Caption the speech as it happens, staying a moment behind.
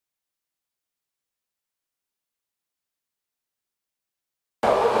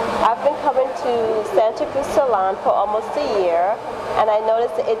to Santa Cruz Salon for almost a year, and I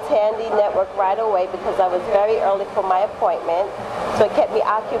noticed the itandi network right away because I was very early for my appointment, so it kept me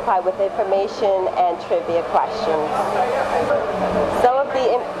occupied with information and trivia questions. Some of the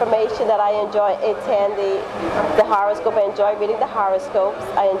information that I enjoy itandi, the horoscope. I enjoy reading the horoscopes.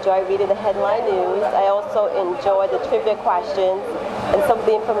 I enjoy reading the headline news. I also enjoy the trivia questions and some of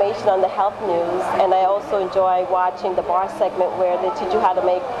the information on the health news, and I also enjoy watching the bar segment where they teach you how to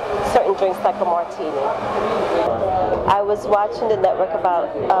make certain drinks like a martini. I was watching the network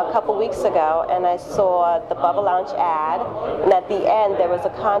about a couple weeks ago, and I saw the Bubba Lounge ad, and at the end there was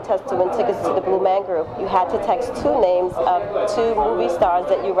a contest to win tickets to the Blue Man Group. You had to text two names of two movie stars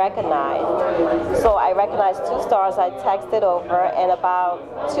that you recognized. So I recognized two stars. I texted over, and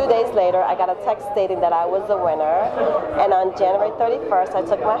about 2 days later I got a text stating that I was the winner. And on January 31st I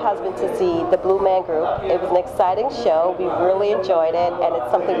took my husband to see the Blue Man Group. It was an exciting show. We really enjoyed it, and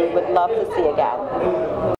it's something we would love to see again.